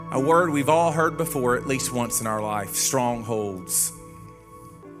A word we've all heard before at least once in our life: strongholds.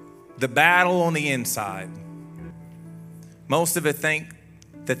 The battle on the inside. Most of us think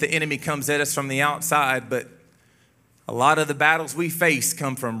that the enemy comes at us from the outside, but a lot of the battles we face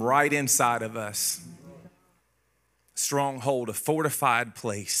come from right inside of us. Stronghold, a fortified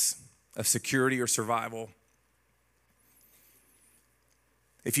place of security or survival.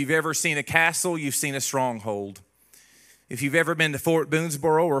 If you've ever seen a castle, you've seen a stronghold. If you've ever been to Fort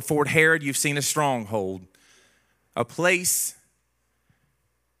Boonesboro or Fort Herod, you've seen a stronghold. A place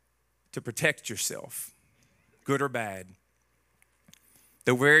to protect yourself, good or bad.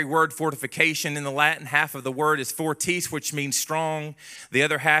 The very word fortification in the Latin half of the word is fortis, which means strong. The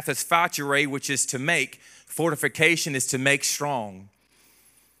other half is fature, which is to make. Fortification is to make strong.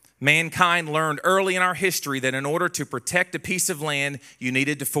 Mankind learned early in our history that in order to protect a piece of land, you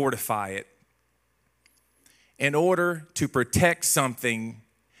needed to fortify it. In order to protect something,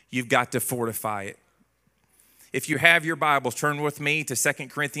 you've got to fortify it. If you have your Bibles, turn with me to 2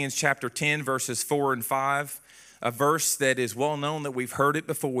 Corinthians chapter 10, verses 4 and 5, a verse that is well known, that we've heard it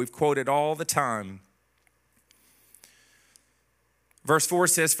before. We've quoted all the time. Verse 4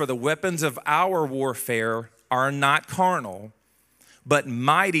 says, "For the weapons of our warfare are not carnal, but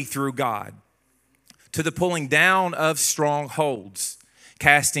mighty through God, to the pulling down of strongholds,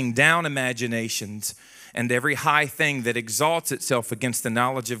 casting down imaginations, and every high thing that exalts itself against the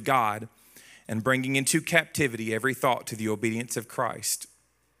knowledge of God, and bringing into captivity every thought to the obedience of Christ."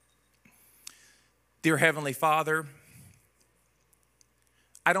 Dear Heavenly Father,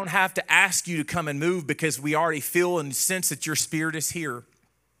 I don't have to ask you to come and move because we already feel and sense that your Spirit is here.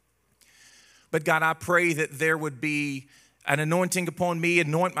 But God, I pray that there would be an anointing upon me.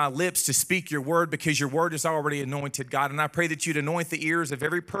 Anoint my lips to speak your word, because your word is already anointed, God. And I pray that you'd anoint the ears of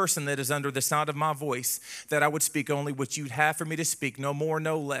every person that is under the sound of my voice, that I would speak only what you'd have for me to speak, no more,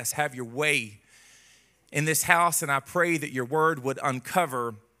 no less. Have your way in this house. And I pray that your word would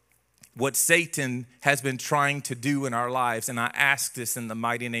uncover what Satan has been trying to do in our lives. And I ask this in the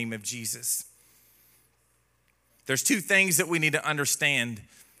mighty name of Jesus. There's two things that we need to understand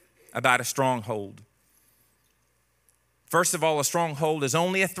about a stronghold. First of all, a stronghold is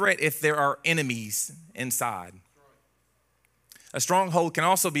only a threat if there are enemies inside. A stronghold can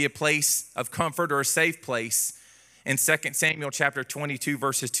also be a place of comfort or a safe place. In 2 Samuel chapter 22,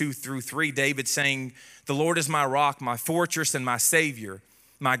 verses 2 through 3, David saying, "The Lord is my rock, my fortress, and my Savior.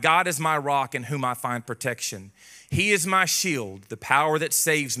 My God is my rock in whom I find protection. He is my shield, the power that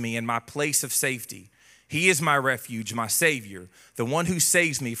saves me, and my place of safety. He is my refuge, my Savior, the one who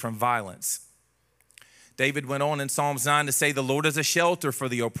saves me from violence." David went on in Psalms 9 to say, "The Lord is a shelter for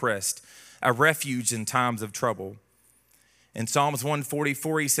the oppressed, a refuge in times of trouble." In Psalms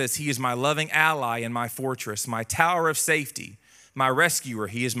 144, he says, "He is my loving ally and my fortress, my tower of safety, my rescuer.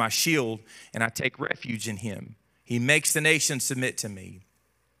 He is my shield, and I take refuge in him. He makes the nations submit to me."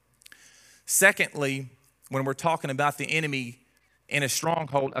 Secondly, when we're talking about the enemy in a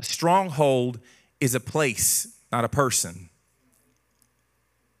stronghold is a place, not a person.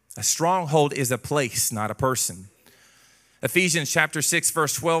 A stronghold is a place, not a person. Ephesians chapter 6,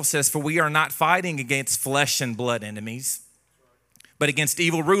 verse 12 says, "For we are not fighting against flesh and blood enemies, but against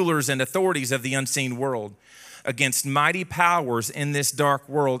evil rulers and authorities of the unseen world, against mighty powers in this dark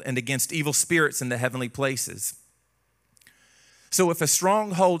world, and against evil spirits in the heavenly places." So if a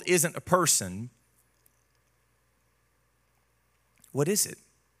stronghold isn't a person, what is it?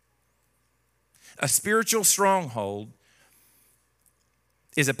 A spiritual stronghold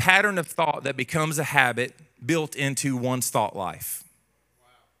is a pattern of thought that becomes a habit built into one's thought life.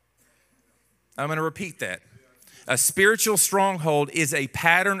 I'm going to repeat that. A spiritual stronghold is a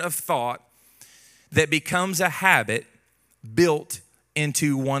pattern of thought that becomes a habit built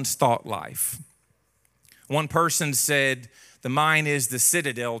into one's thought life. One person said, "The mind is the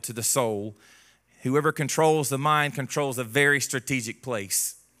citadel to the soul. Whoever controls the mind controls a very strategic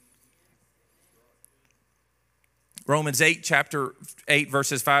place." Romans 8, chapter 8,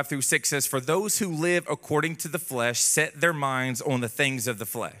 verses 5 through 6 says, "For those who live according to the flesh set their minds on the things of the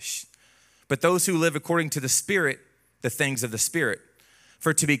flesh. But those who live according to the Spirit, the things of the Spirit.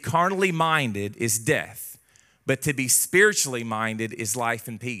 For to be carnally minded is death, but to be spiritually minded is life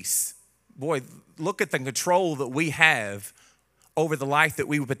and peace." Boy, look at the control that we have over the life that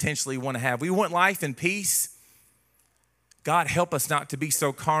we would potentially want to have. We want life and peace. God, help us not to be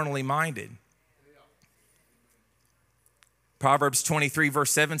so carnally minded. Proverbs 23,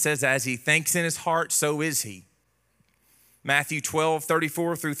 verse 7 says, "As he thinks in his heart, so is he." Matthew 12,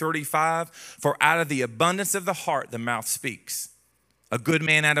 34 through 35, "For out of the abundance of the heart, the mouth speaks. A good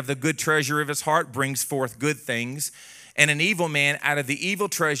man out of the good treasure of his heart brings forth good things, and an evil man out of the evil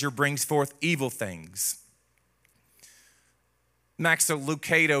treasure brings forth evil things. Max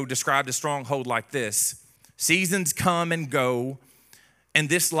Lucado described a stronghold like this: seasons come and go, and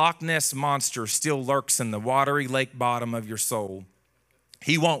this Loch Ness monster still lurks in the watery lake bottom of your soul.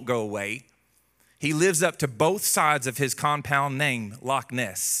 He won't go away. He lives up to both sides of his compound name, Loch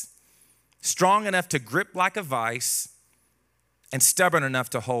Ness. Strong enough to grip like a vice and stubborn enough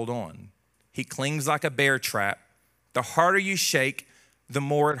to hold on. He clings like a bear trap. The harder you shake, the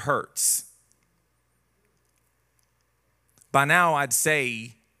more it hurts. By now, I'd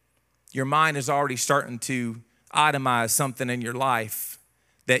say your mind is already starting to itemize something in your life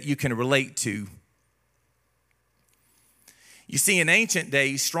that you can relate to. You see, in ancient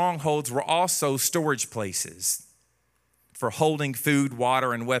days, strongholds were also storage places for holding food,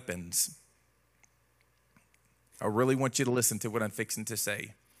 water, and weapons. I really want you to listen to what I'm fixing to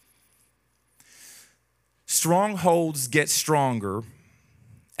say. Strongholds get stronger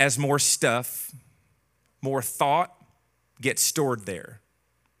as more stuff, more thought gets stored there.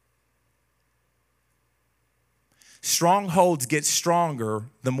 Strongholds get stronger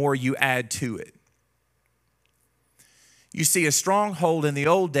the more you add to it. You see, a stronghold in the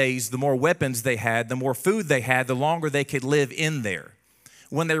old days, the more weapons they had, the more food they had, the longer they could live in there.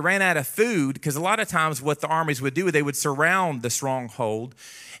 When they ran out of food, because a lot of times what the armies would do, they would surround the stronghold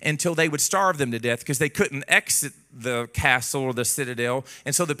until they would starve them to death because they couldn't exit the castle or the citadel,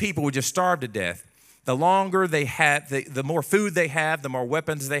 and so the people would just starve to death. The longer they had, the more food they have, the more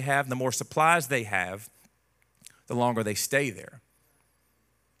weapons they have, the more supplies they have, the longer they stay there.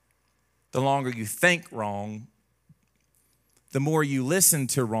 The longer you think wrong, the more you listen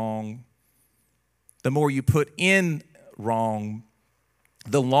to wrong, the more you put in wrong,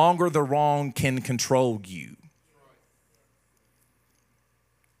 the longer the wrong can control you.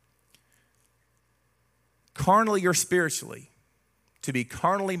 Carnally or spiritually, to be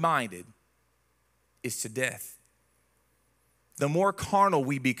carnally minded is to death. The more carnal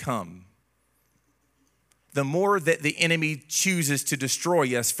we become, the more that the enemy chooses to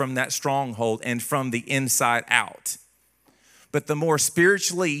destroy us from that stronghold and from the inside out. But the more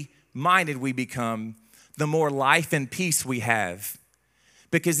spiritually minded we become, the more life and peace we have.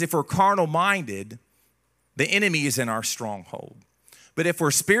 Because if we're carnal minded, the enemy is in our stronghold. But if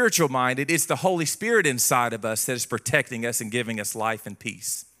we're spiritual minded, it's the Holy Spirit inside of us that is protecting us and giving us life and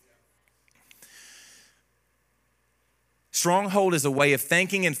peace. Stronghold is a way of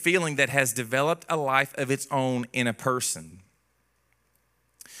thinking and feeling that has developed a life of its own in a person.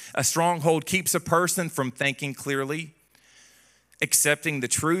 A stronghold keeps a person from thinking clearly, accepting the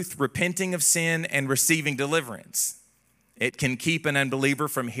truth, repenting of sin, and receiving deliverance. It can keep an unbeliever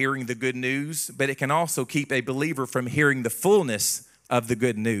from hearing the good news, but it can also keep a believer from hearing the fullness of the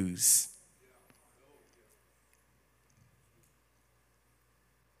good news.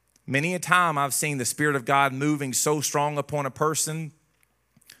 Many a time I've seen the Spirit of God moving so strong upon a person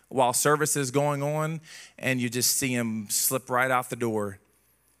while service is going on, and you just see him slip right out the door.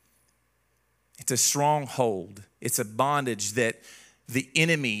 It's a stronghold. It's a bondage that the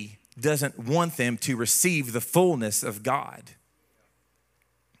enemy doesn't want them to receive the fullness of God.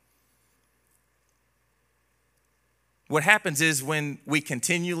 What happens is when we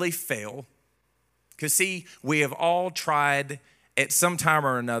continually fail, because see, we have all tried at some time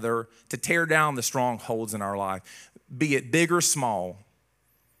or another to tear down the strongholds in our life, be it big or small.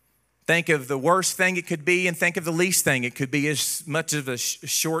 Think of the worst thing it could be and think of the least thing it could be, as much of a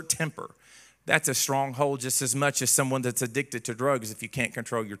short temper. That's a stronghold just as much as someone that's addicted to drugs if you can't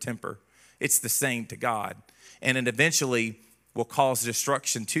control your temper. It's the same to God. And it eventually will cause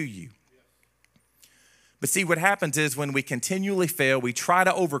destruction to you. But see, what happens is when we continually fail, we try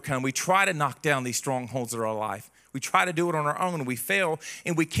to overcome, we try to knock down these strongholds of our life. We try to do it on our own and we fail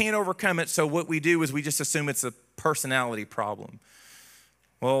and we can't overcome it. So what we do is we just assume it's a personality problem.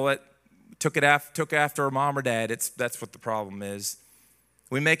 Well, it took after our mom or dad. That's what the problem is.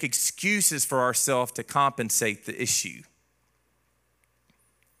 We make excuses for ourselves to compensate the issue.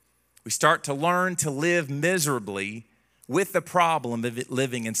 We start to learn to live miserably with the problem of it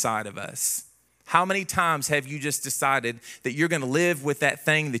living inside of us. How many times have you just decided that you're going to live with that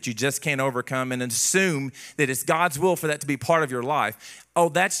thing that you just can't overcome and assume that it's God's will for that to be part of your life? Oh,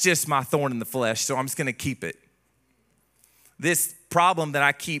 that's just my thorn in the flesh, so I'm just going to keep it. This problem that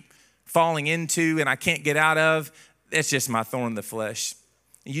I keep falling into and I can't get out of, that's just my thorn in the flesh.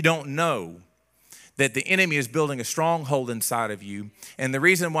 You don't know that the enemy is building a stronghold inside of you. And the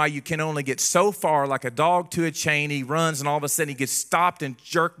reason why you can only get so far, like a dog to a chain, he runs and all of a sudden he gets stopped and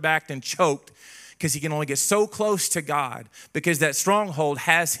jerked back and choked, because he can only get so close to God because that stronghold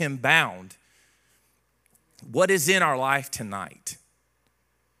has him bound. What is in our life tonight?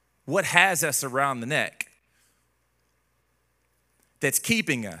 What has us around the neck that's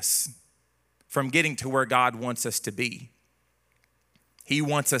keeping us from getting to where God wants us to be? He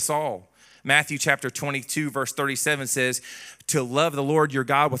wants us all. Matthew chapter 22, verse 37 says, to love the Lord your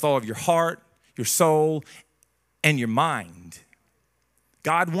God with all of your heart, your soul, and your mind.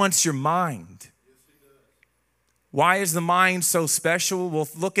 God wants your mind. Why is the mind so special? Well,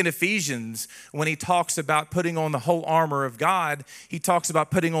 look at Ephesians when he talks about putting on the whole armor of God. He talks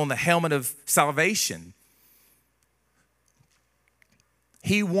about putting on the helmet of salvation.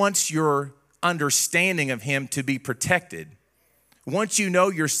 He wants your understanding of him to be protected. Once you know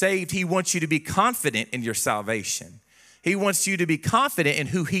you're saved, he wants you to be confident in your salvation. He wants you to be confident in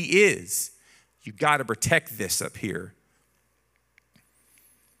who he is. You've got to protect this up here.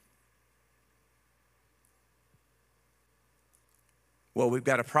 Well, we've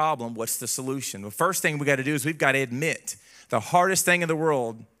got a problem. What's the solution? The first thing we got to do is we've got to admit. The hardest thing in the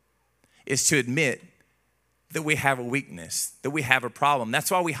world is to admit that we have a weakness, that we have a problem.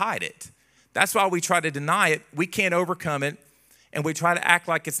 That's why we hide it. That's why we try to deny it. We can't overcome it, and we try to act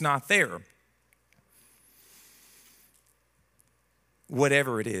like it's not there.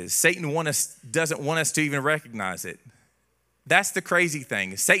 Whatever it is, Satan doesn't want us to even recognize it. That's the crazy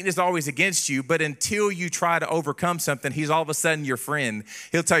thing. Satan is always against you, but until you try to overcome something, he's all of a sudden your friend.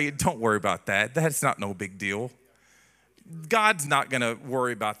 He'll tell you, don't worry about that. That's not no big deal. God's not going to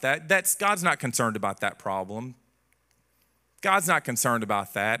worry about that. God's not concerned about that problem. God's not concerned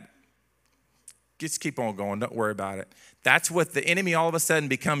about that. Just keep on going. Don't worry about it. That's what the enemy all of a sudden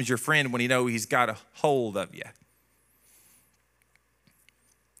becomes your friend when he knows he's got a hold of you.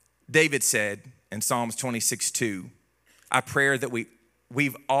 David said in Psalms 26:2, a prayer that we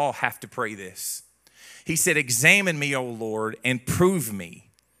all have to pray this. He said, examine me, O Lord, and prove me.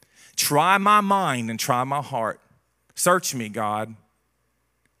 Try my mind and try my heart. Search me, God.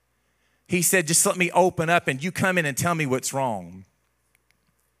 He said, just let me open up and you come in and tell me what's wrong.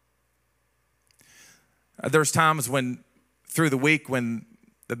 There's times when through the week when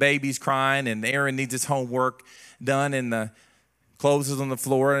the baby's crying and Aaron needs his homework done and the clothes is on the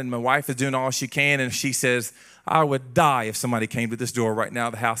floor and my wife is doing all she can and she says, I would die if somebody came to this door right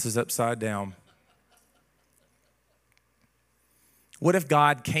now. The house is upside down. What if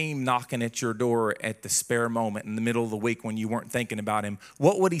God came knocking at your door at the spare moment in the middle of the week when you weren't thinking about him?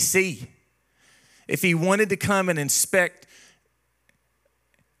 What would he see? If he wanted to come and inspect,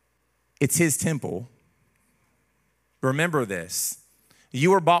 it's his temple. Remember this.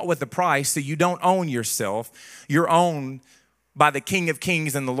 You were bought with a price, so you don't own yourself. You're owned by the King of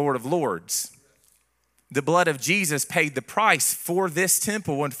Kings and the Lord of Lords. The blood of Jesus paid the price for this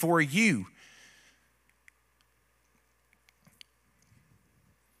temple and for you.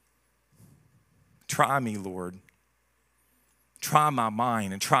 Try me, Lord. Try my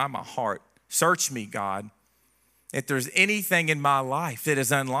mind and try my heart. Search me, God. If there's anything in my life that is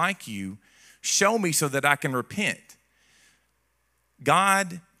unlike you, show me so that I can repent.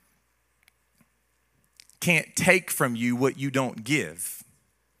 God can't take from you what you don't give.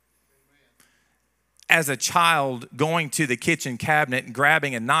 As a child going to the kitchen cabinet and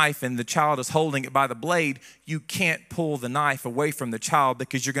grabbing a knife and the child is holding it by the blade, you can't pull the knife away from the child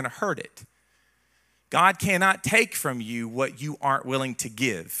because you're going to hurt it. God cannot take from you what you aren't willing to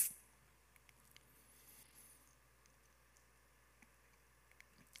give.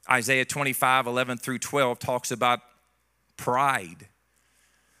 Isaiah 25:11-12 talks about pride.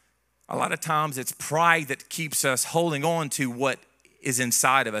 A lot of times it's pride that keeps us holding on to what is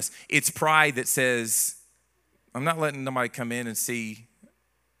inside of us. It's pride that says, I'm not letting nobody come in and see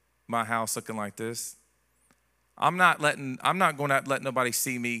my house looking like this. I'm not going to let nobody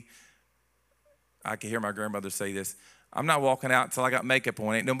see me. I can hear my grandmother say this. I'm not walking out until I got makeup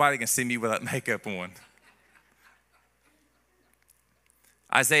on. Ain't nobody can see me without makeup on.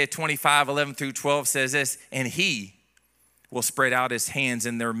 Isaiah 25:11-12 says this, and he will spread out his hands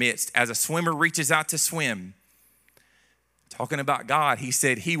in their midst as a swimmer reaches out to swim. Talking about God, he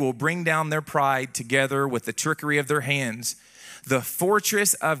said, he will bring down their pride together with the trickery of their hands. The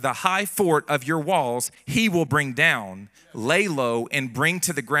fortress of the high fort of your walls, he will bring down, lay low, and bring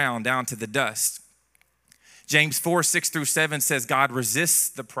to the ground down to the dust. James 4:6-7 says, God resists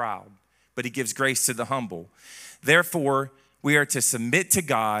the proud, but he gives grace to the humble. Therefore, we are to submit to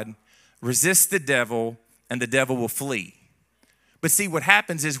God, resist the devil, and the devil will flee. But see, what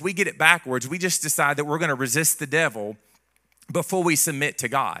happens is we get it backwards. We just decide that we're going to resist the devil before we submit to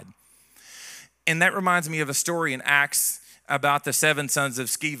God. And that reminds me of a story in Acts about the 7 sons of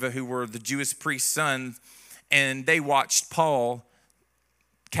Sceva who were the Jewish priest's sons, and they watched Paul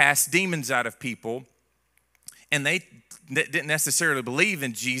cast demons out of people. And they didn't necessarily believe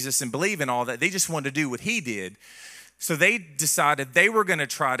in Jesus and believe in all that. They just wanted to do what he did. So they decided they were going to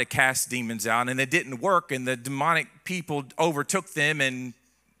try to cast demons out, and it didn't work, and the demonic people overtook them and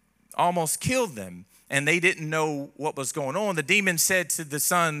almost killed them, and they didn't know what was going on. The demon said to the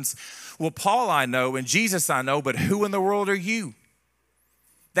sons, well, Paul I know and Jesus I know, but who in the world are you?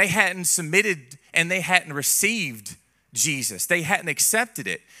 They hadn't submitted and they hadn't received Jesus. They hadn't accepted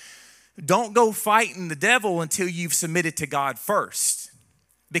it. Don't go fighting the devil until you've submitted to God first,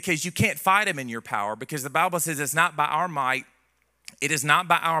 because you can't fight him in your power, because the Bible says it's not by our might, it is not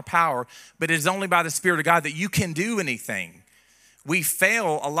by our power, but it is only by the Spirit of God that you can do anything. We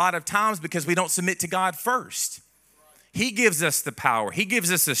fail a lot of times because we don't submit to God first. He gives us the power. He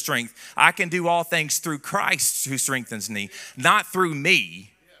gives us the strength. I can do all things through Christ who strengthens me, not through me.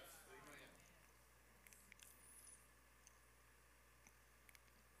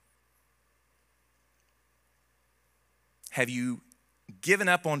 Have you given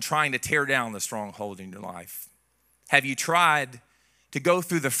up on trying to tear down the stronghold in your life? Have you tried to go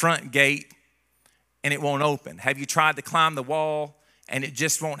through the front gate and it won't open? Have you tried to climb the wall and it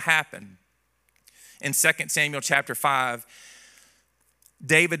just won't happen? In 2 Samuel chapter 5,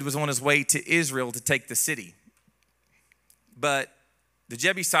 David was on his way to Israel to take the city. But the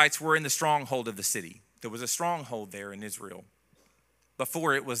Jebusites were in the stronghold of the city. There was a stronghold there in Israel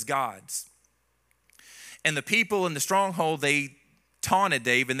before it was God's. And the people in the stronghold, they taunted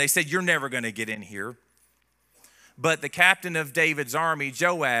David, and they said, you're never going to get in here. But the captain of David's army,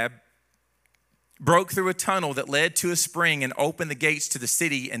 Joab, broke through a tunnel that led to a spring and opened the gates to the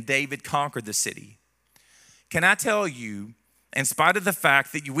city, and David conquered the city. Can I tell you, in spite of the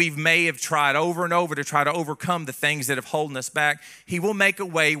fact that we may have tried over and over to try to overcome the things that have holding us back, he will make a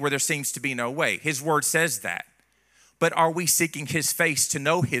way where there seems to be no way. His word says that. But are we seeking his face to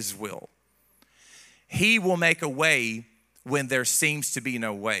know his will? He will make a way when there seems to be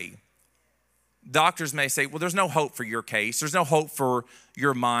no way. Doctors may say, well, there's no hope for your case. There's no hope for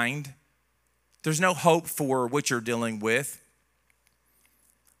your mind. There's no hope for what you're dealing with.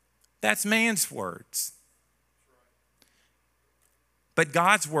 That's man's words. But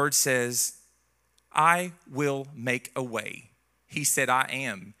God's word says, I will make a way. He said, I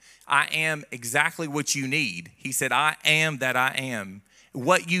am. I am exactly what you need. He said, I am that I am.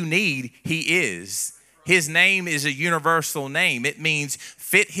 What you need, he is. His name is a universal name. It means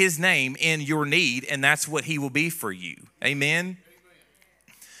fit his name in your need, and that's what he will be for you. Amen?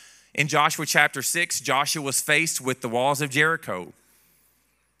 In Joshua chapter 6, Joshua was faced with the walls of Jericho.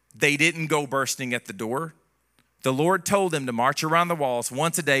 They didn't go bursting at the door. The Lord told them to march around the walls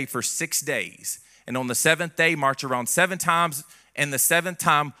once a day for 6 days. And on the seventh day, march around 7 times. And the 7th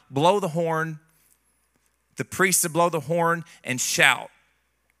time, blow the horn. The priests would blow the horn and shout.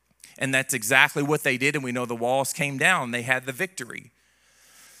 And that's exactly what they did. And we know the walls came down. They had the victory.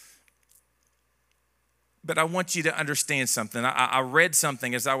 But I want you to understand something. I read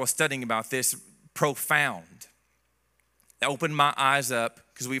something as I was studying about this, profound. It opened my eyes up,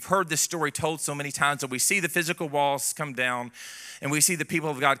 because we've heard this story told so many times, that we see the physical walls come down and we see the people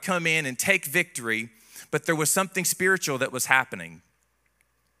of God come in and take victory, but there was something spiritual that was happening.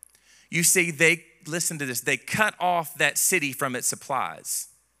 You see, listen to this, they cut off that city from its supplies,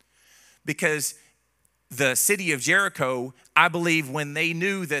 because the city of Jericho, I believe when they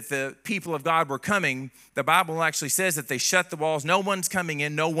knew that the people of God were coming, the Bible actually says that they shut the walls. No one's coming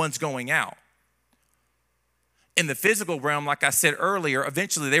in, no one's going out. In the physical realm, like I said earlier,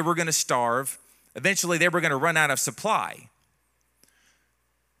 eventually they were going to starve. Eventually they were going to run out of supply.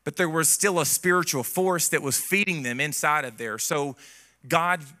 But there was still a spiritual force that was feeding them inside of there. So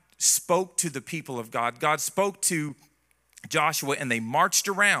God spoke to the people of God. God spoke to Joshua, and they marched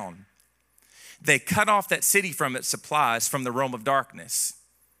around. They cut off that city from its supplies from the realm of darkness.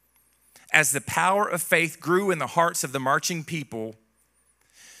 As the power of faith grew in the hearts of the marching people,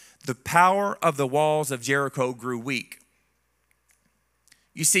 the power of the walls of Jericho grew weak.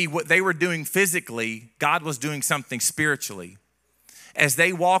 You see, what they were doing physically, God was doing something spiritually. As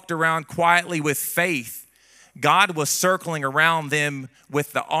they walked around quietly with faith, God was circling around them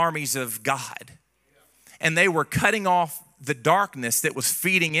with the armies of God. And they were cutting off the darkness that was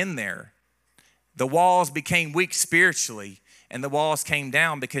feeding in there. The walls became weak spiritually, and the walls came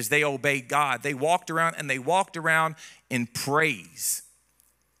down because they obeyed God. They walked around, and they walked around in praise.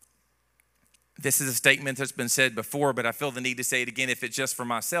 This is a statement that's been said before, but I feel the need to say it again if it's just for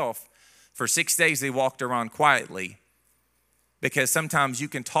myself. For 6 days, they walked around quietly, because sometimes you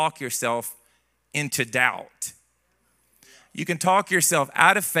can talk yourself into doubt. You can talk yourself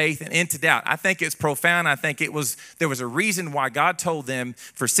out of faith and into doubt. I think it's profound. I think there was a reason why God told them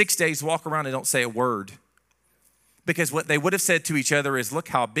for 6 days, walk around and don't say a word. Because what they would have said to each other is, look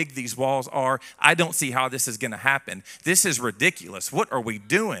how big these walls are. I don't see how this is going to happen. This is ridiculous. What are we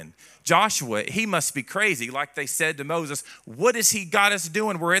doing? Joshua, he must be crazy. Like they said to Moses, what has he got us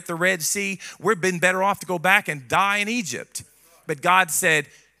doing? We're at the Red Sea. We've been better off to go back and die in Egypt. But God said,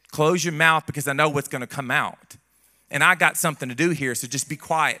 close your mouth because I know what's going to come out. And I got something to do here, so just be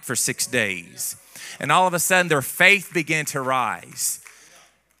quiet for 6 days. And all of a sudden, their faith began to rise.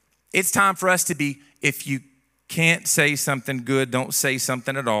 It's time for us to be, if you can't say something good, don't say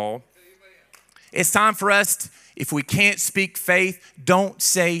something at all. It's time for us, if we can't speak faith, don't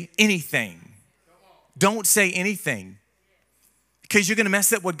say anything. Don't say anything. Because you're going to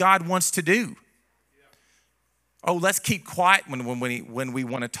mess up what God wants to do. Oh, let's keep quiet when we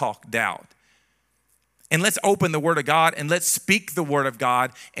want to talk doubt. And let's open the Word of God and let's speak the Word of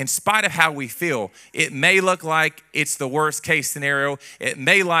God in spite of how we feel. It may look like it's the worst case scenario. It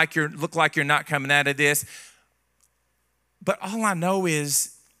may look like you're not coming out of this. But all I know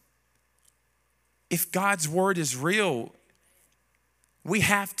is if God's Word is real, we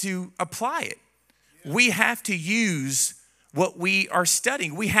have to apply it. We have to use what we are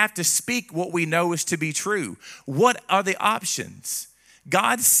studying. We have to speak what we know is to be true. What are the options?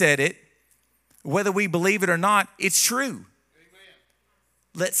 God said it. Whether we believe it or not, it's true. Amen.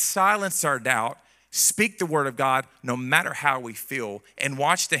 Let's silence our doubt, speak the word of God no matter how we feel, and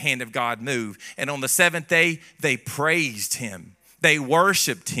watch the hand of God move. And on the seventh day, they praised him. They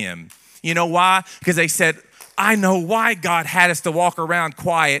worshiped him. You know why? Because they said, I know why God had us to walk around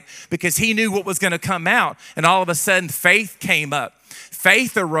quiet, because he knew what was going to come out. And all of a sudden, faith came up.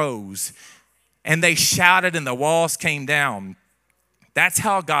 Faith arose, and they shouted, and the walls came down. That's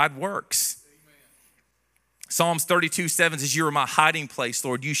how God works. Psalms 32:7 says, you are my hiding place,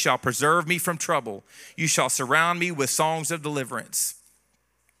 Lord. You shall preserve me from trouble. You shall surround me with songs of deliverance.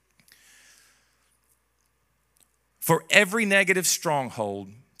 For every negative stronghold,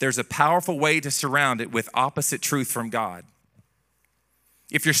 there's a powerful way to surround it with opposite truth from God.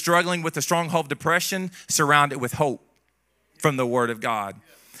 If you're struggling with the stronghold of depression, surround it with hope from the Word of God.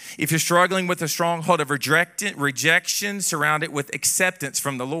 If you're struggling with the stronghold of rejection, surround it with acceptance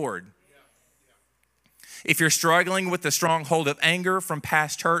from the Lord. If you're struggling with the stronghold of anger from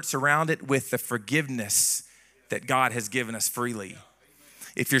past hurt, surround it with the forgiveness that God has given us freely.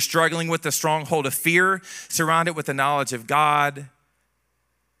 If you're struggling with the stronghold of fear, surround it with the knowledge of God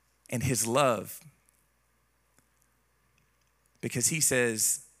and his love. Because he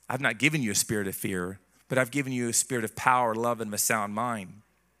says, I've not given you a spirit of fear, but I've given you a spirit of power, love, and a sound mind.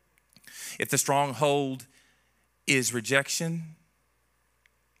 If the stronghold is rejection,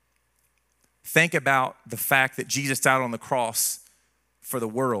 think about the fact that Jesus died on the cross for the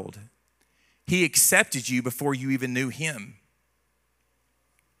world. He accepted you before you even knew him.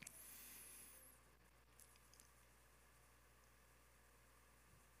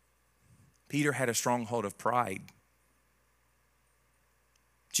 Peter had a stronghold of pride.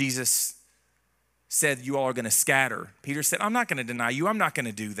 Jesus said, you all are going to scatter. Peter said, I'm not going to deny you. I'm not going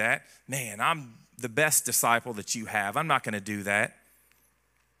to do that. Man, I'm the best disciple that you have. I'm not going to do that.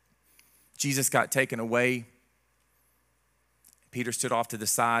 Jesus got taken away. Peter stood off to the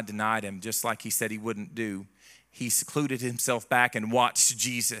side, denied him, just like he said he wouldn't do. He secluded himself back and watched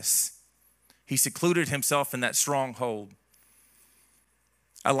Jesus. He secluded himself in that stronghold.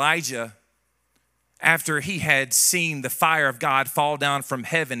 Elijah, after he had seen the fire of God fall down from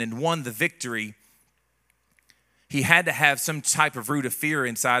heaven and won the victory, he had to have some type of root of fear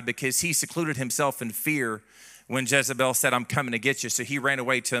inside, because he secluded himself in fear when Jezebel said, I'm coming to get you. So he ran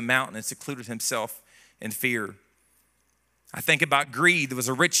away to a mountain and secluded himself in fear. I think about greed. There was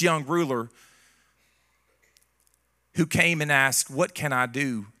a rich young ruler who came and asked, what can I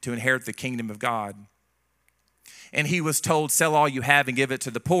do to inherit the kingdom of God? And he was told, sell all you have and give it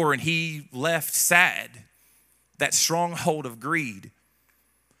to the poor. And he left sad, that stronghold of greed.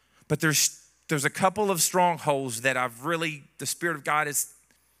 But there's a couple of strongholds that the Spirit of God has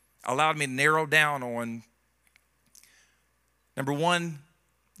allowed me to narrow down on. Number one,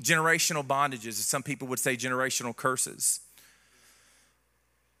 generational bondages, as some people would say, generational curses.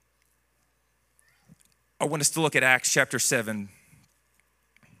 I want us to look at Acts chapter 7.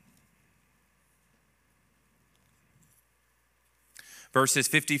 Verses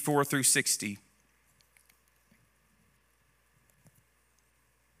 54 through 60.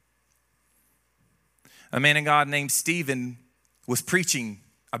 A man of God named Stephen was preaching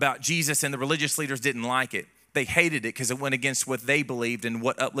about Jesus, and the religious leaders didn't like it. They hated it because it went against what they believed and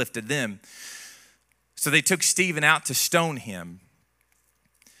what uplifted them. So they took Stephen out to stone him.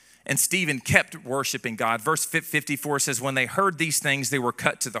 And Stephen kept worshiping God. Verse 54 says, when they heard these things, they were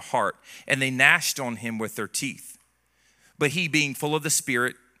cut to the heart, and they gnashed on him with their teeth. But he, being full of the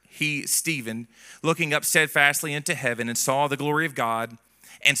Spirit, he, Stephen, looking up steadfastly into heaven, and saw the glory of God,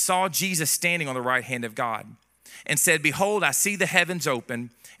 and saw Jesus standing on the right hand of God, and said, Behold, I see the heavens open,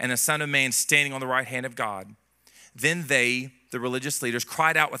 and the Son of Man standing on the right hand of God. Then they, the religious leaders,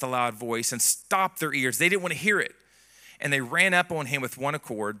 cried out with a loud voice and stopped their ears. They didn't want to hear it. And they ran up on him with one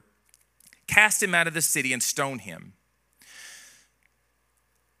accord, cast him out of the city, and stoned him.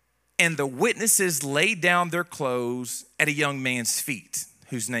 And the witnesses laid down their clothes at a young man's feet,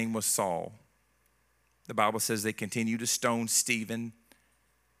 whose name was Saul. The Bible says they continued to stone Stephen,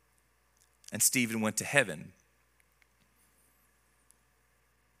 and Stephen went to heaven.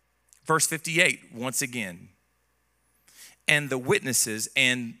 Verse 58, once again. And the witnesses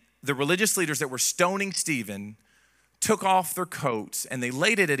and the religious leaders that were stoning Stephen took off their coats, and they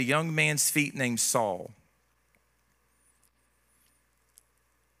laid it at a young man's feet named Saul.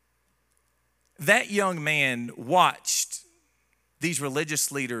 That young man watched these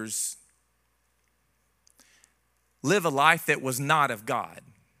religious leaders live a life that was not of God.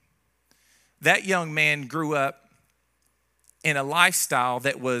 That young man grew up in a lifestyle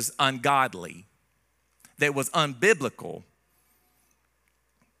that was ungodly, that was unbiblical,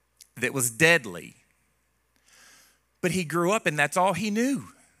 that was deadly. But he grew up, and that's all he knew.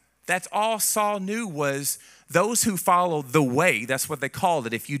 That's all Saul knew, was those who follow the way. That's what they called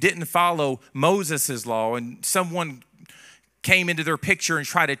it. If you didn't follow Moses' law and someone came into their picture and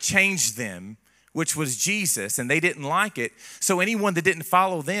tried to change them, which was Jesus, and they didn't like it, so anyone that didn't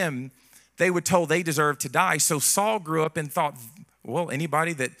follow them, they were told they deserved to die. So Saul grew up and thought, well,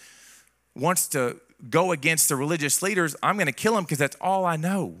 anybody that wants to go against the religious leaders, I'm going to kill him because that's all I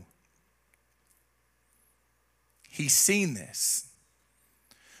know. He's seen this.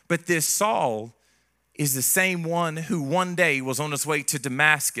 But this Saul is the same one who one day was on his way to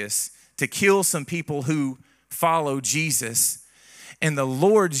Damascus to kill some people who followed Jesus. And the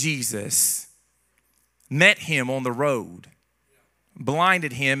Lord Jesus met him on the road,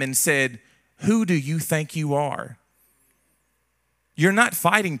 blinded him, and said, who do you think you are? You're not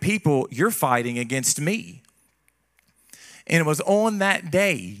fighting people, you're fighting against me. And it was on that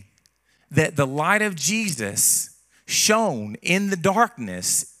day that the light of Jesus shone in the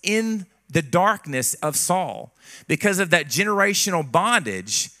darkness of Saul. Because of that generational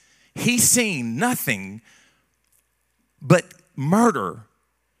bondage, he seen nothing but murder.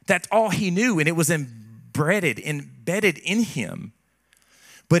 That's all he knew, and it was embedded in him.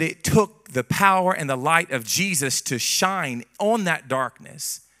 But it took the power and the light of Jesus to shine on that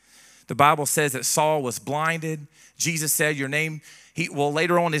darkness. The Bible says that Saul was blinded. Jesus said, your name,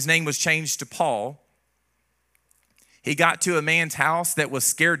 later on his name was changed to Paul. He got to a man's house that was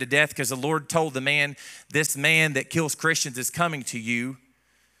scared to death because the Lord told the man, this man that kills Christians is coming to you.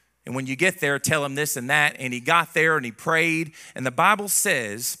 And when you get there, tell him this and that. And he got there and he prayed. And the Bible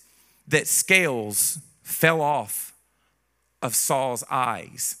says that scales fell off of Saul's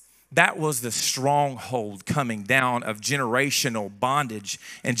eyes. That was the stronghold coming down of generational bondage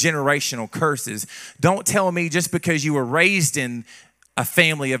and generational curses. Don't tell me just because you were raised in a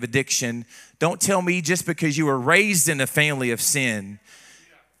family of addiction. Don't tell me just because you were raised in a family of sin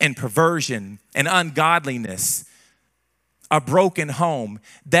and perversion and ungodliness, a broken home.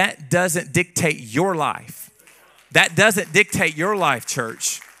 That doesn't dictate your life. That doesn't dictate your life,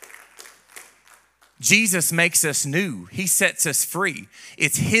 church. Jesus makes us new. He sets us free.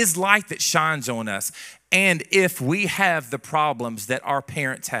 It's his light that shines on us. And if we have the problems that our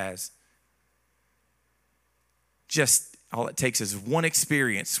parents has, just all it takes is one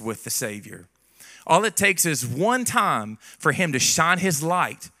experience with the Savior. All it takes is one time for him to shine his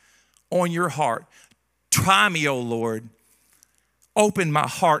light on your heart. Try me, O Lord. Open my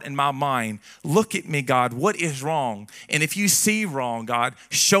heart and my mind. Look at me, God. What is wrong? And if you see wrong, God,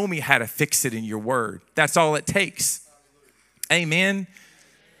 show me how to fix it in your word. That's all it takes. Amen.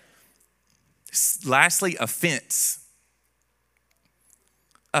 Lastly, offense.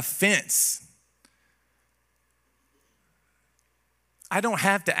 Offense. I don't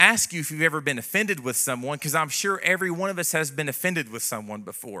have to ask you if you've ever been offended with someone, because I'm sure every one of us has been offended with someone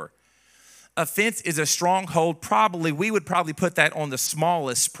before. Offense is a stronghold. We would probably put that on the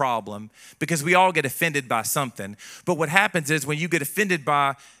smallest problem, because we all get offended by something. But what happens is when you get offended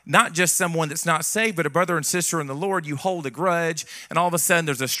by not just someone that's not saved, but a brother and sister in the Lord, you hold a grudge, and all of a sudden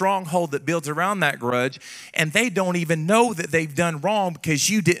there's a stronghold that builds around that grudge, and they don't even know that they've done wrong because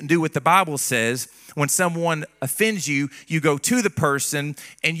you didn't do what the Bible says. When someone offends you, you go to the person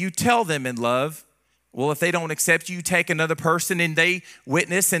and you tell them in love. Well, if they don't accept you, take another person and they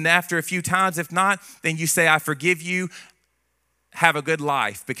witness. And after a few times, if not, then you say, I forgive you. Have a good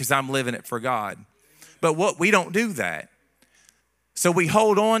life because I'm living it for God. But we don't do that. So we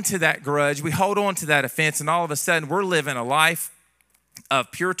hold on to that grudge, we hold on to that offense, and all of a sudden we're living a life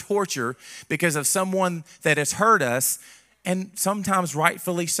of pure torture because of someone that has hurt us, and sometimes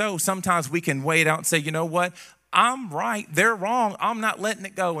rightfully so. Sometimes we can weigh it out and say, you know what? I'm right, they're wrong. I'm not letting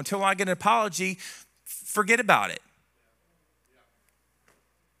it go until I get an apology. Forget about it.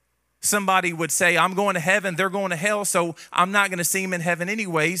 Somebody would say, I'm going to heaven, they're going to hell, so I'm not going to see them in heaven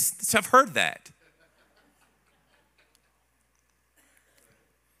anyways. So I've heard that.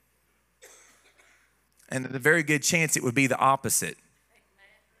 And there's a very good chance it would be the opposite.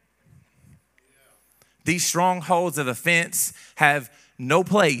 These strongholds of offense have no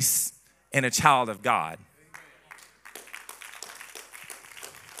place in a child of God.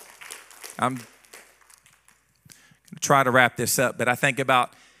 I'm going to try to wrap this up, but I think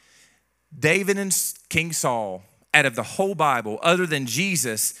about David and King Saul. Out of the whole Bible, other than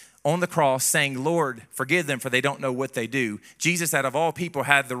Jesus on the cross saying, Lord, forgive them for they don't know what they do. Jesus, out of all people,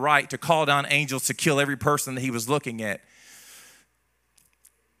 had the right to call down angels to kill every person that he was looking at.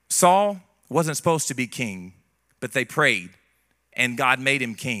 Saul wasn't supposed to be king, but they prayed and God made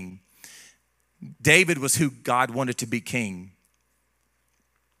him king. David was who God wanted to be king.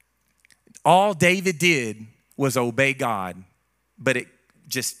 All David did was obey God, but it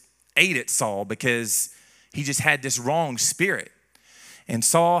just ate at Saul because he just had this wrong spirit. And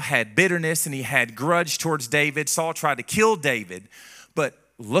Saul had bitterness and he had grudge towards David. Saul tried to kill David, but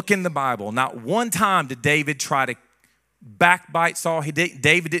look in the Bible. Not one time did David try to backbite Saul.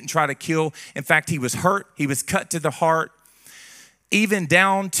 David didn't try to kill. In fact, he was hurt. He was cut to the heart. Even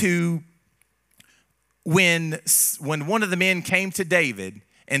down to when one of the men came to David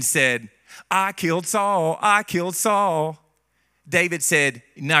and said, I killed Saul. I killed Saul. David said,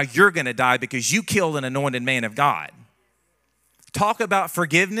 now you're going to die because you killed an anointed man of God. Talk about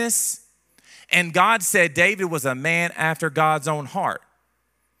forgiveness. And God said David was a man after God's own heart.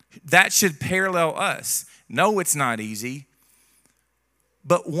 That should parallel us. No, it's not easy.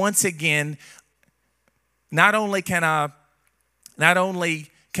 But once again, not only can I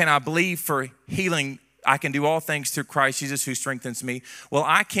believe for healing, I can do all things through Christ Jesus who strengthens me. Well,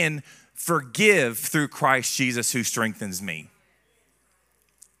 I can forgive through Christ Jesus who strengthens me.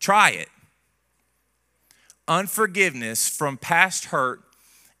 Try it. Unforgiveness from past hurt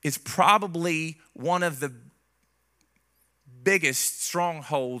is probably one of the biggest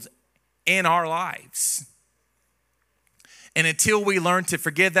strongholds in our lives. And until we learn to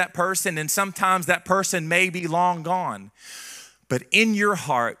forgive that person, and sometimes that person may be long gone, but in your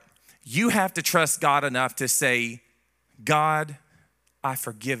heart, you have to trust God enough to say, God, I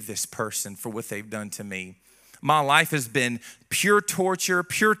forgive this person for what they've done to me. My life has been pure torture,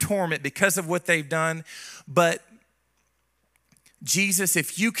 pure torment because of what they've done. But Jesus,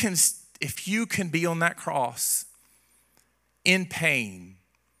 if you can be on that cross in pain,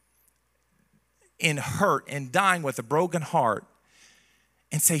 in hurt, and dying with a broken heart,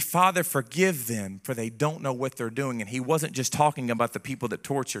 and say, Father, forgive them, for they don't know what they're doing. And he wasn't just talking about the people that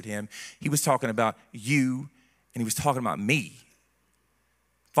tortured him. He was talking about you, and he was talking about me.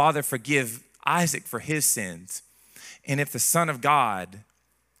 Father, forgive Isaac for his sins. And if the Son of God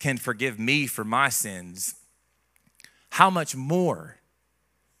can forgive me for my sins, how much more?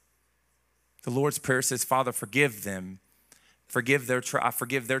 The Lord's Prayer says, Father, forgive them. I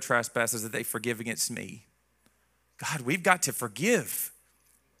forgive their trespasses that they forgive against me. God, we've got to forgive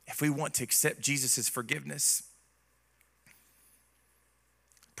if we want to accept Jesus' forgiveness.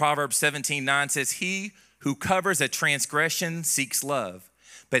 Proverbs 17:9 says, he who covers a transgression seeks love,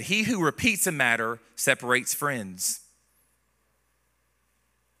 but he who repeats a matter separates friends.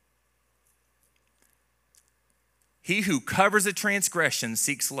 He who covers a transgression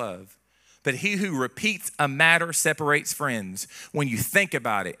seeks love, but he who repeats a matter separates friends. When you think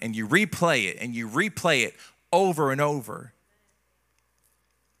about it and you replay it and you replay it over and over,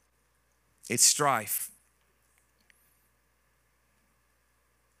 it's strife.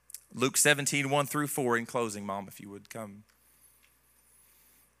 Luke 17:1-4 in closing, Mom, if you would come.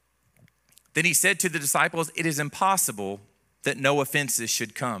 Then he said to the disciples, it is impossible that no offenses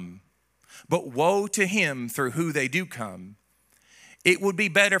should come, but woe to him through who they do come. It would be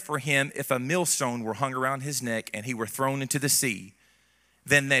better for him if a millstone were hung around his neck and he were thrown into the sea,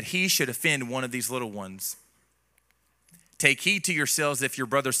 than that he should offend one of these little ones. Take heed to yourselves. If your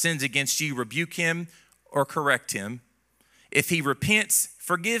brother sins against you, rebuke him or correct him. If he repents,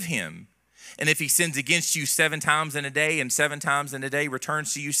 forgive him. And if he sins against you 7 times in a day and 7 times in a day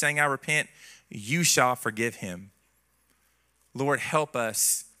returns to you saying, I repent, you shall forgive him. Lord, help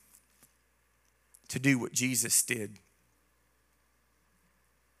us to do what Jesus did.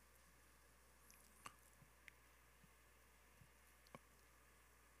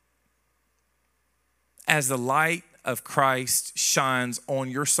 as the light of Christ shines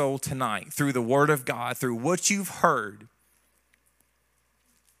on your soul tonight through the Word of God, through what you've heard,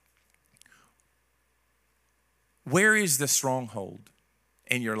 where is the stronghold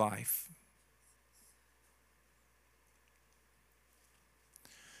in your life?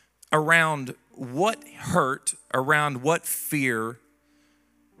 Around what hurt, around what fear,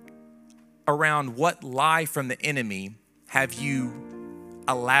 around what lie from the enemy have you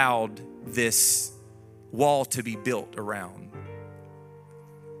allowed this wall to be built around?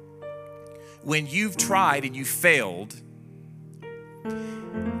 When you've tried and you failed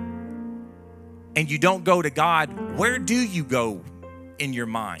and you don't go to God, where do you go in your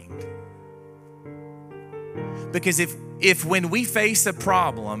mind? Because if when we face a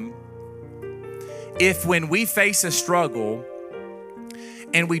problem, if when we face a struggle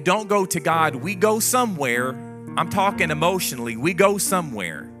and we don't go to God, we go somewhere, I'm talking emotionally, we go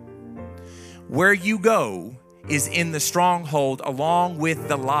somewhere. Where you go is in the stronghold along with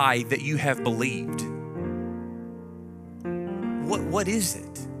the lie that you have believed. What is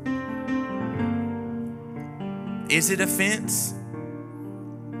it? Is it offense?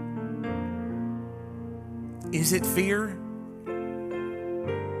 Is it fear?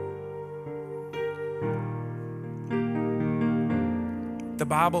 The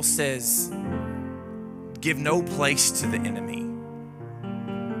Bible says, give no place to the enemy.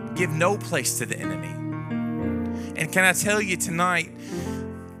 Give no place to the enemy. And can I tell you tonight,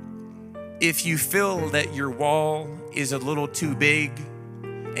 if you feel that your wall is a little too big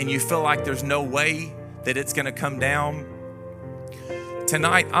and you feel like there's no way that it's going to come down,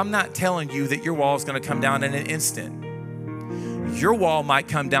 tonight I'm not telling you that your wall is going to come down in an instant. Your wall might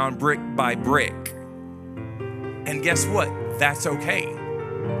come down brick by brick. And guess what? That's okay.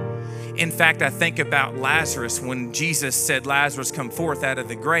 In fact, I think about Lazarus. When Jesus said, Lazarus, come forth out of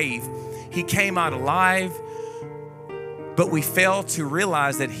the grave, he came out alive, but we fail to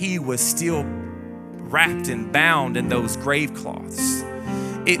realize that he was still wrapped and bound in those grave cloths.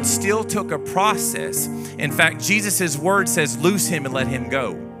 It still took a process. In fact, Jesus' word says, loose him and let him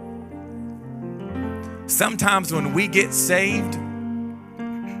go. Sometimes when we get saved,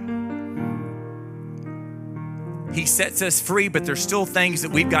 he sets us free, but there's still things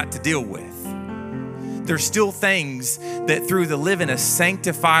that we've got to deal with. There's still things that through the living a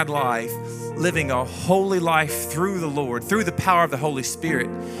sanctified life, living a holy life through the Lord, through the power of the Holy Spirit,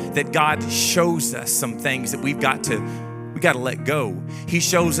 that God shows us some things that we got to let go. He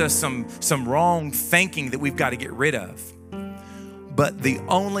shows us some wrong thinking that we've got to get rid of. But the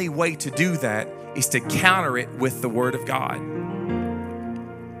only way to do that is to counter it with the Word of God.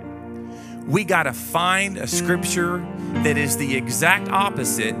 We got to find a scripture that is the exact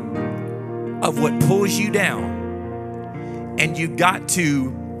opposite of what pulls you down. And you got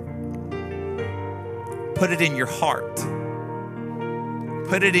to put it in your heart.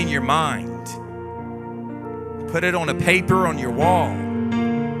 Put it in your mind. Put it on a paper on your wall.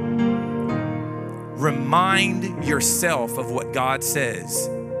 Remind yourself of what God says.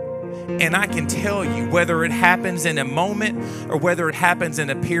 And I can tell you, whether it happens in a moment or whether it happens in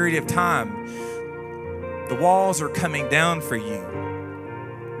a period of time, the walls are coming down for you.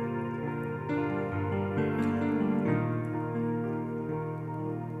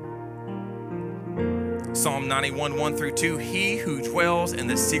 Psalm 91, 1-2, he who dwells in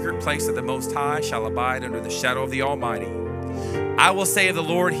the secret place of the Most High shall abide under the shadow of the Almighty. I will say of the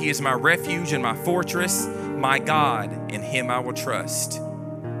Lord, he is my refuge and my fortress, my God, in him I will trust.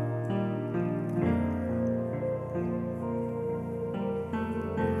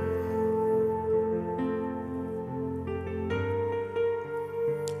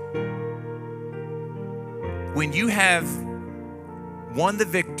 When you have won the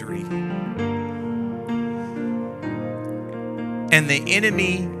victory and the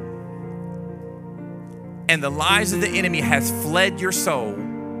enemy and the lies of the enemy has fled your soul,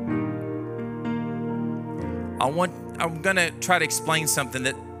 I'm going to try to explain something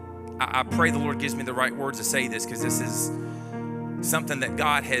that I pray the Lord gives me the right words to say this, because this is something that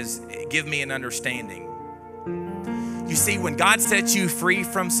God has given me an understanding. You see, when God sets you free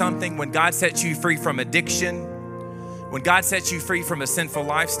from something, when God sets you free from addiction, when God sets you free from a sinful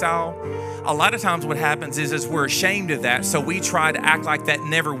lifestyle, a lot of times what happens is we're ashamed of that, so we try to act like that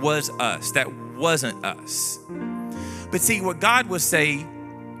never was us, that wasn't us. But see, what God would say,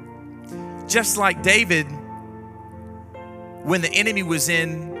 just like David, when the enemy was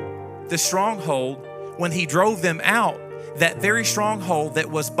in the stronghold, when he drove them out, that very stronghold that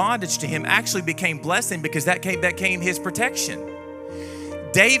was bondage to him actually became blessing, because that came his protection.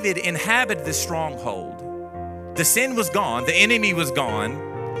 David inhabited the stronghold. The sin was gone, the enemy was gone,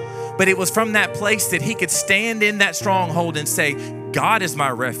 But it was from that place that he could stand in that stronghold and say, God is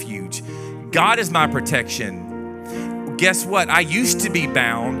my refuge. God is my protection. Guess what? I used to be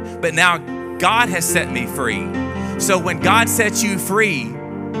bound, but now God has set me free. So when God sets you free,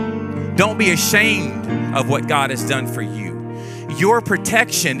 don't be ashamed of what God has done for you. Your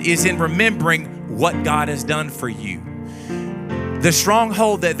protection is in remembering what God has done for you. The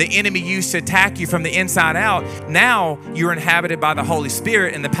stronghold that the enemy used to attack you from the inside out, now you're inhabited by the Holy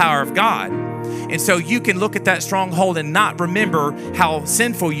Spirit and the power of God. And so you can look at that stronghold and not remember how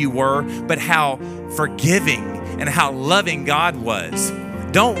sinful you were, but how forgiving and how loving God was.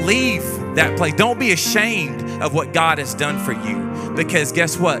 Don't leave that place. Don't be ashamed of what God has done for you, because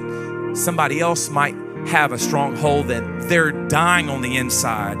guess what? Somebody else might have a stronghold that they're dying on the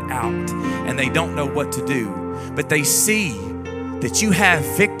inside out and they don't know what to do, but they see that you have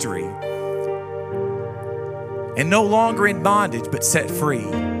victory and no longer in bondage, but set free.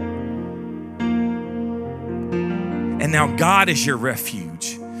 And now God is your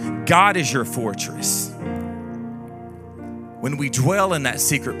refuge. God is your fortress. When we dwell in that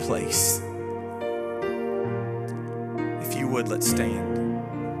secret place, if you would, let's stand.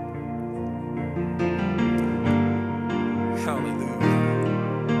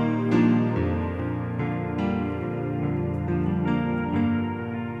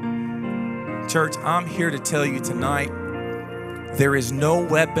 Church, I'm here to tell you tonight, there is no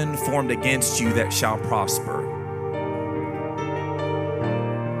weapon formed against you that shall prosper.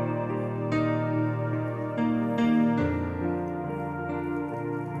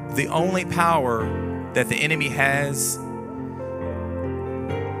 The only power that the enemy has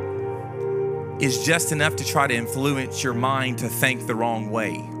is just enough to try to influence your mind to think the wrong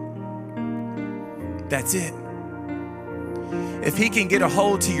way. That's it. If he can get a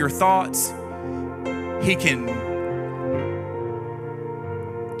hold to your thoughts, he can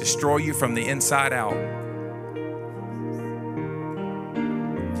destroy you from the inside out.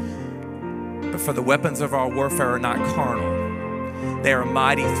 But for the weapons of our warfare are not carnal. They are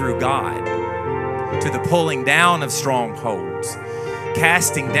mighty through God to the pulling down of strongholds,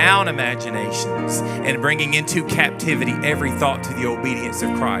 casting down imaginations, and bringing into captivity every thought to the obedience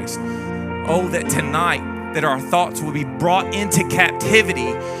of Christ. Oh, that tonight that our thoughts will be brought into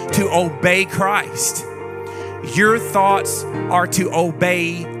captivity to obey Christ. Your thoughts are to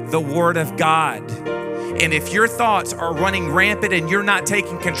obey the Word of God. And if your thoughts are running rampant and you're not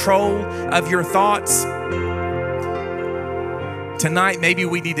taking control of your thoughts, tonight maybe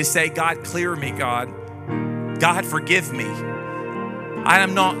we need to say, God, clear me, God. God, forgive me.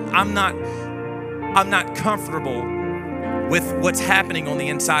 I'm not comfortable with what's happening on the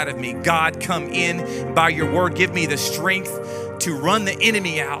inside of me. God, come in by your word. Give me the strength to run the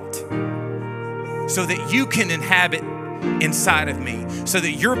enemy out so that you can inhabit inside of me, so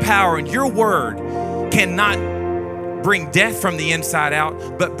that your power and your word cannot bring death from the inside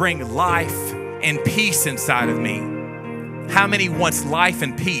out, but bring life and peace inside of me. How many wants life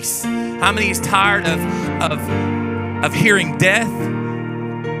and peace? How many is tired of hearing death?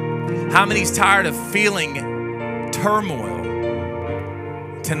 How many is tired of feeling turmoil?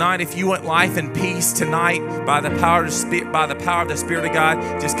 Tonight, if you want life and peace tonight, by the power of the Spirit of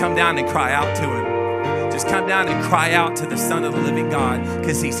God, just come down and cry out to Him. Just come down and cry out to the Son of the living God,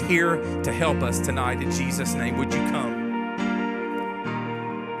 because He's here to help us tonight. In Jesus' name, would you come?